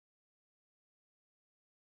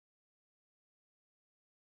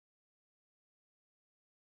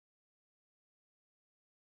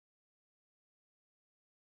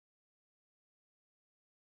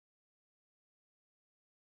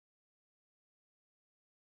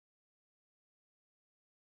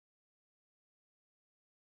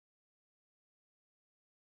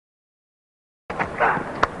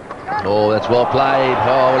Oh, that's well played.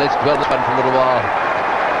 Oh, let's dwell this one for a little while.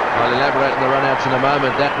 I'll elaborate on the run-outs in a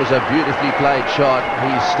moment. That was a beautifully played shot.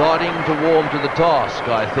 He's starting to warm to the task,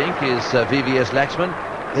 I think, is VVS Laxman.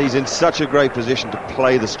 He's in such a great position to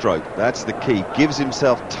play the stroke. That's the key. Gives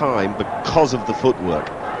himself time because of the footwork.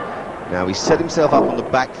 Now, he's set himself up on the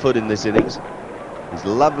back foot in this innings. He's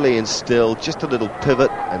lovely and still, just a little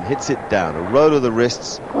pivot and hits it down. A roll of the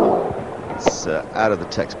wrists. It's out of the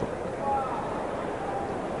textbook.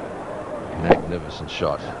 Magnificent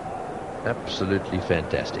shot. Absolutely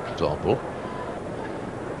fantastic example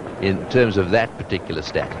in terms of that particular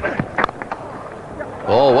stat.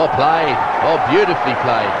 Oh, well played. Oh, beautifully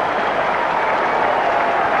played.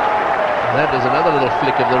 That is another little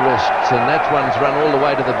flick of the wrists, and that one's run all the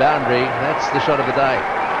way to the boundary. That's the shot of the day.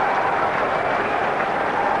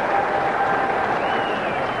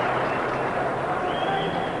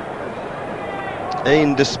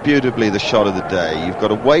 Indisputably the shot of the day. You've got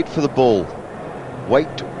to wait for the ball. Wait.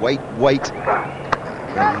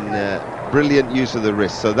 And brilliant use of the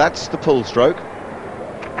wrist. So that's the pull stroke.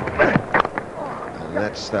 And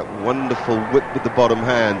that's that wonderful whip with the bottom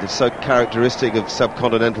hand. It's so characteristic of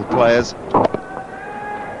subcontinental players.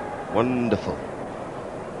 Wonderful.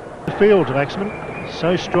 The field of Laxman,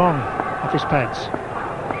 so strong off his pads.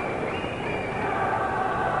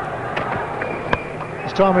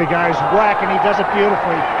 This time he goes whack, and he does it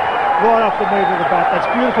beautifully. Right off the move of the bat. That's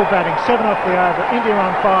beautiful batting. 7 off the over. India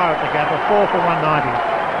on fire at the Gabba. 4 for 190.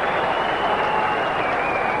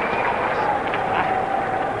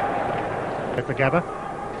 At the Gabba.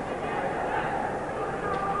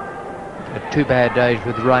 Two bad days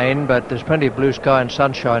with rain, but there's plenty of blue sky and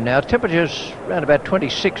sunshine now. Temperatures around about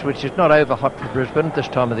 26, which is not over hot for Brisbane at this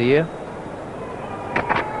time of the year.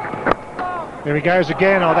 There he goes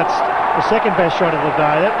again. Oh, that's the second best shot of the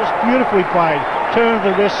day. That was beautifully played. Turn of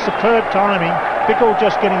the wrist, superb timing. Bickle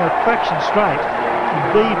just getting a fraction straight.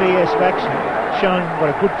 And VVS Laxman showing what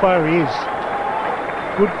a good player he is.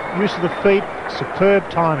 Good use of the feet, superb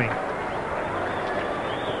timing.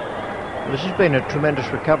 This has been a tremendous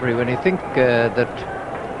recovery when you think that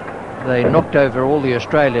they knocked over all the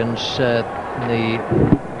Australians in the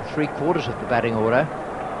 3/4 of the batting order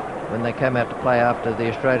when they came out to play after the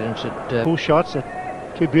Australians had... Full shots,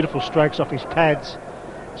 two beautiful strokes off his pads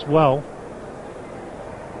as well.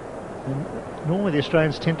 And normally the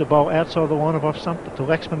Australians tend to bowl outside the line of off stump, but the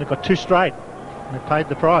Laxman have got two straight and they've paid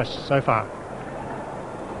the price so far.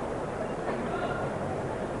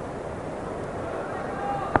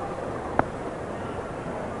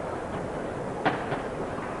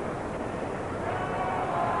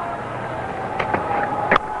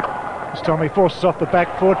 This time he forces off the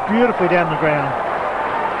back foot beautifully down the ground.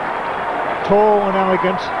 Tall and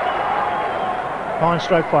elegant, fine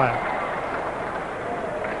stroke player.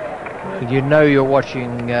 You know you're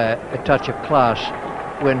watching a touch of class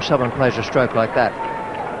when someone plays a stroke like that.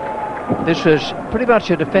 This was pretty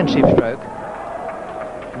much a defensive stroke,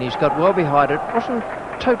 and he's got well behind it. Wasn't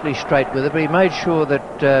totally straight with it, but he made sure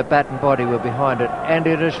that bat and body were behind it, and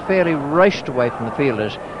it has fairly raced away from the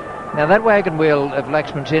fielders. Now that wagon wheel of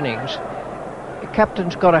Laxman's innings, the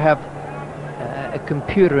captain's got to have a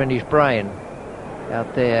computer in his brain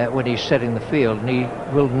out there when he's setting the field, and he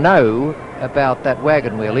will know about that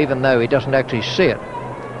wagon wheel even though he doesn't actually see it,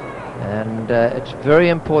 and it's very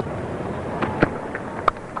important.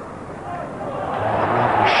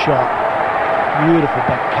 Lovely shot, beautiful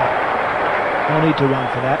back cut. No need to run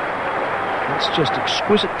for that. It's just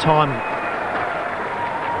exquisite timing.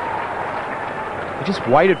 He just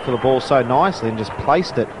waited for the ball so nicely and just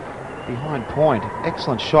placed it behind point.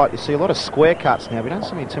 Excellent shot. You see a lot of square cuts now. We don't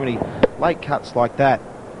see too many late cuts like that.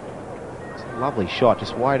 It's a lovely shot.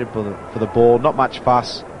 Just waited for the ball. Not much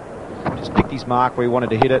fuss. Just picked his mark where he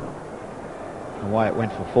wanted to hit it. And away it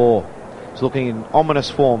went for 4. It's looking in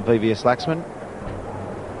ominous form, VVS Laxman.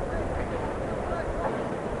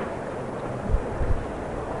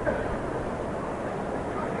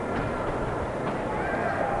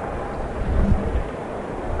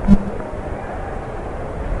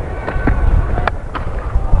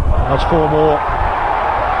 That's 4 more.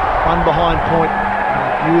 One behind point.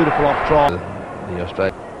 Beautiful off try. The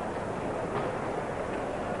Australian.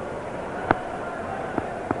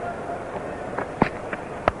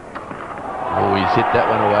 Oh, he's hit that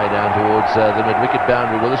one away down towards the mid-wicket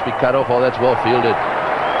boundary. Will this be cut off? Oh, that's well fielded.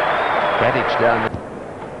 Batic down.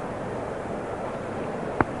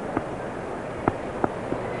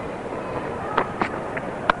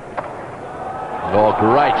 Oh,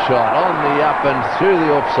 great shot on the up and through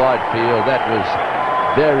the offside field. That was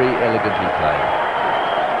very elegantly played.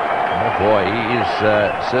 Oh boy, he is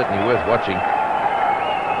certainly worth watching.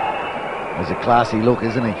 There's a classy look,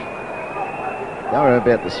 isn't he? Don't worry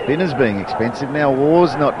about the spinners being expensive. Now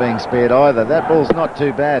War's not being spared either. That ball's not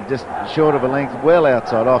too bad, just short of a length, well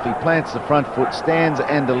outside off. He plants the front foot, stands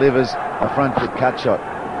and delivers a front foot cut shot.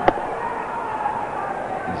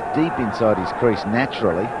 He's deep inside his crease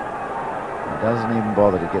naturally. He doesn't even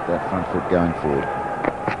bother to get that front foot going forward.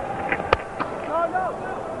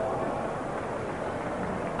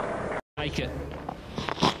 Make it.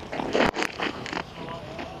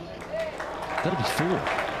 That'll be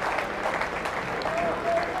 4.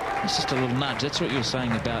 It's just a little nudge. That's what you were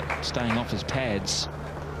saying about staying off his pads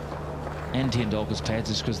and Tendulkar's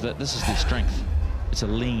pads, is because this is their strength. It's a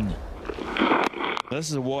lean.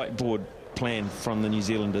 This is a whiteboard plan from the New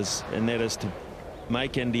Zealanders, and that is to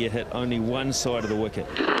make India hit only one side of the wicket.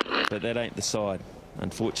 But that ain't the side,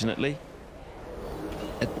 unfortunately.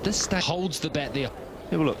 At this stage, holds the bat there.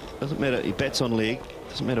 Have a look. Doesn't matter. He bats on leg.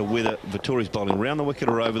 Doesn't matter whether Vittori's bowling around the wicket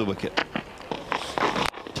or over the wicket.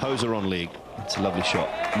 Toes are on leg. It's a lovely shot.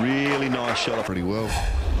 Really nice shot up pretty well.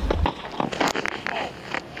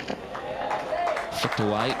 Flicked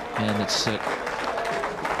away, and it's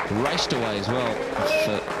raced away as well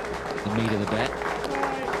with the meat of the bat.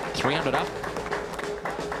 300 up.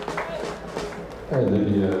 And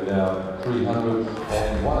India now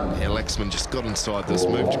 301. Yeah, Laxman just got inside this,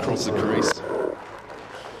 moved across the crease.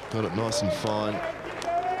 Got it nice and fine.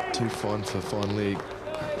 Too fine for fine leg.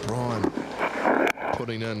 Brian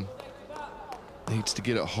putting in. Needs to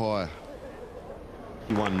get it higher.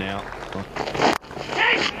 One now.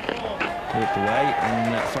 Worked away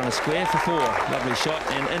in front of square for 4. Lovely shot,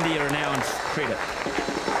 and India are now in credit.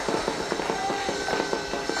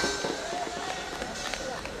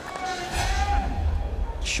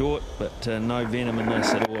 Short, but no venom in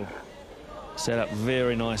this at all. Set up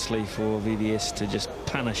very nicely for VVS to just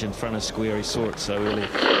punish in front of square. He saw it so early.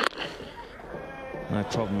 No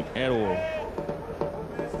problem at all.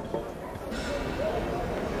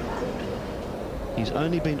 He's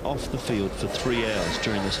only been off the field for 3 hours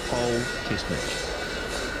during this whole test match.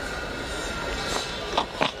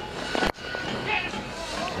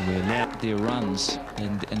 And we're now their runs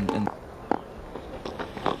and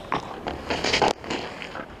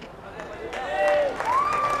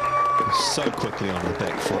so quickly on the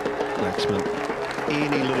back foot, Laxman.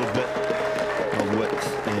 Any little bit of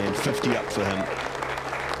width and 50 up for him.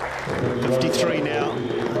 53 now.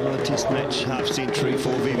 Another test match, half century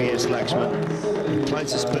for VVS Laxman. He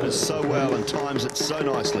plays the spinners so well and times it so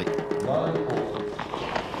nicely.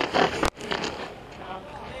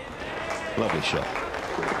 Lovely shot.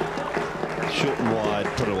 Short and wide,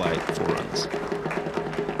 put away, 4 runs.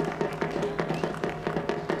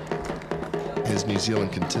 As New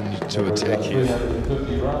Zealand continue to attack here,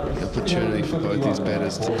 the opportunity for both these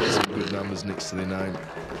batters to put some good numbers next to their name.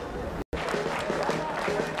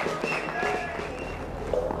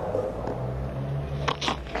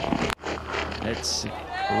 That's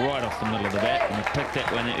right off the middle of the bat, and I picked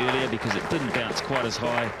that one earlier because it didn't bounce quite as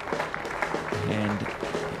high, and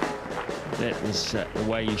that was the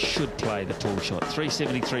way you should play the tall shot.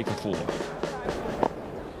 373 for 4.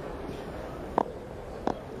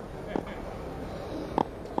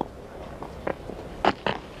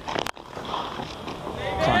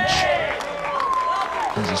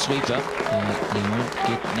 there's a sweeper. He won't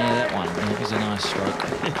get near that one. That was a nice stroke.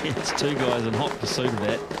 It's 2 guys in hot pursuit of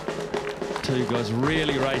that. 2 guys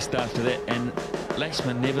really raced after that, and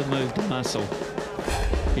Laxman never moved a muscle.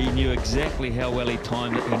 He knew exactly how well he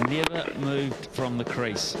timed it. He never moved from the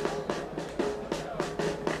crease.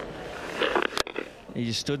 He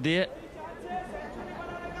just stood there.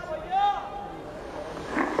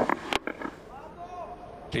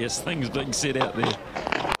 There's things being said out there.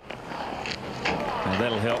 Now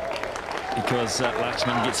that'll help, because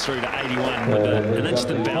Laxman gets through to 81 with an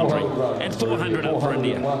instant boundary, and 400 up for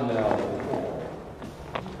India.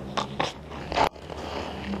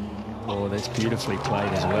 Oh, that's beautifully played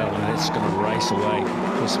as well, and that's going to race away.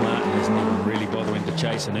 Chris Martin isn't even really bothering to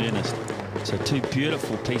chase in earnest. So 2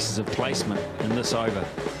 beautiful pieces of placement in this over.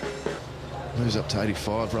 Moves up to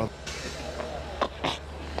 85, rather.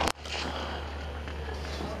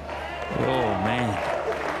 Oh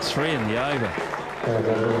man, 3 in the over.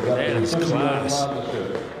 That is class.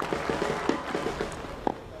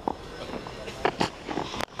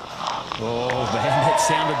 Oh man, that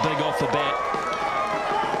sounded big off the bat.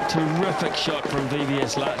 Terrific shot from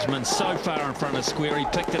VVS Laxman, so far in front of square. He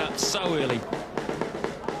picked it up so early.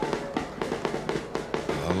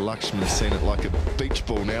 Laxman's seen it like a beach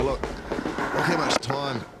ball. Now look how much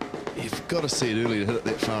time. You've got to see it early to hit it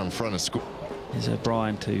that far in front of square. There's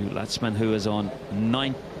O'Brien to Laxman, who is on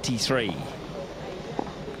 93.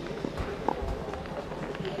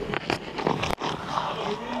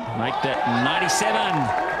 Make that 97.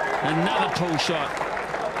 Another pull shot.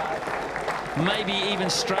 Maybe even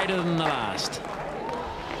straighter than the last.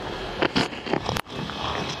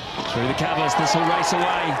 Through the covers, this will race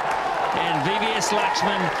away. And VVS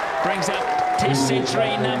Laxman brings up Test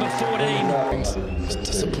century number 14. Was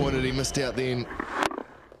disappointed he missed out then,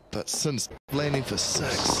 but since landing for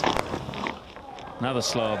 6. Another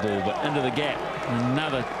slower ball, but into the gap.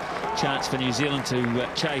 Another chance for New Zealand to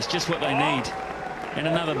chase just what they need. And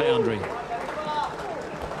another boundary.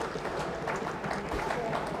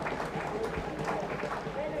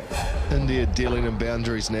 India dealing in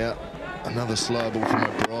boundaries now. Another slow ball from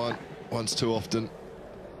O'Brien, once too often.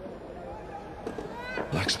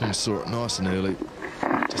 Laxman saw it nice and early.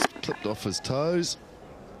 Just clipped off his toes.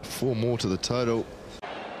 4 more to the total.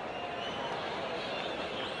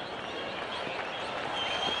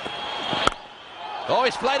 Oh,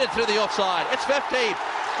 he's played it through the offside. It's 50.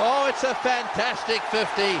 Oh, it's a fantastic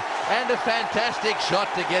 50 and a fantastic shot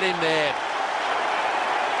to get him there.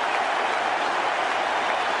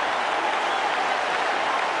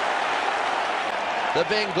 The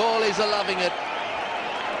Bengalis are loving it.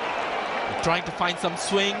 Trying to find some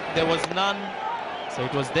swing, there was none, so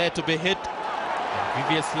it was there to be hit.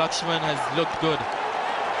 VVS Laxman has looked good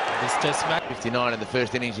in this test match. 59 in the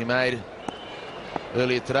first innings he made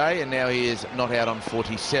earlier today, and now he is not out on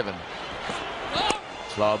 47.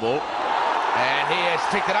 Slow ball, and he has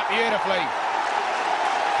picked it up beautifully.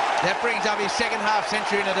 That brings up his second half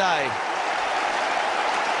century in a day.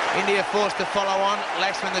 India forced to follow on.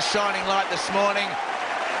 Laxman the shining light this morning,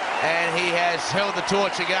 and he has held the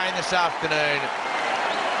torch again this afternoon.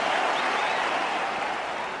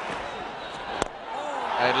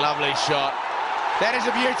 A lovely shot. That is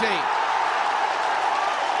a beauty.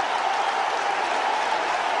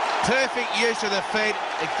 Perfect use of the feet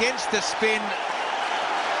against the spin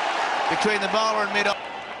between the bowler and mid-on.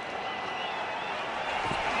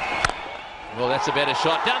 Well, that's a better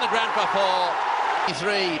shot. Down the ground for 4.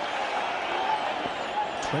 3.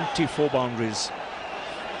 24 boundaries.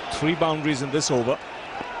 3 boundaries in this over.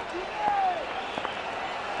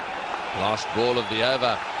 Last ball of the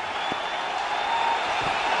over.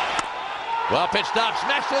 Well pitched up,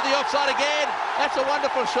 smashed through the offside again. That's a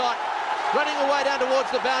wonderful shot. Running away down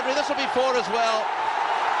towards the boundary. This will be 4 as well.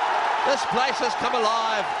 This place has come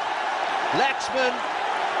alive. Laxman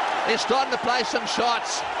is starting to play some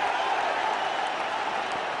shots.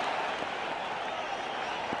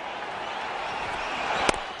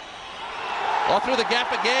 Oh, through the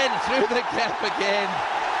gap again, through the gap again.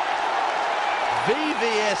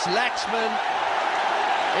 VVS Laxman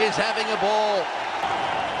is having a ball.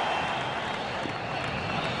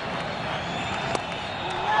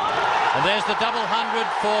 And there's the double 100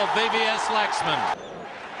 for VVS Laxman.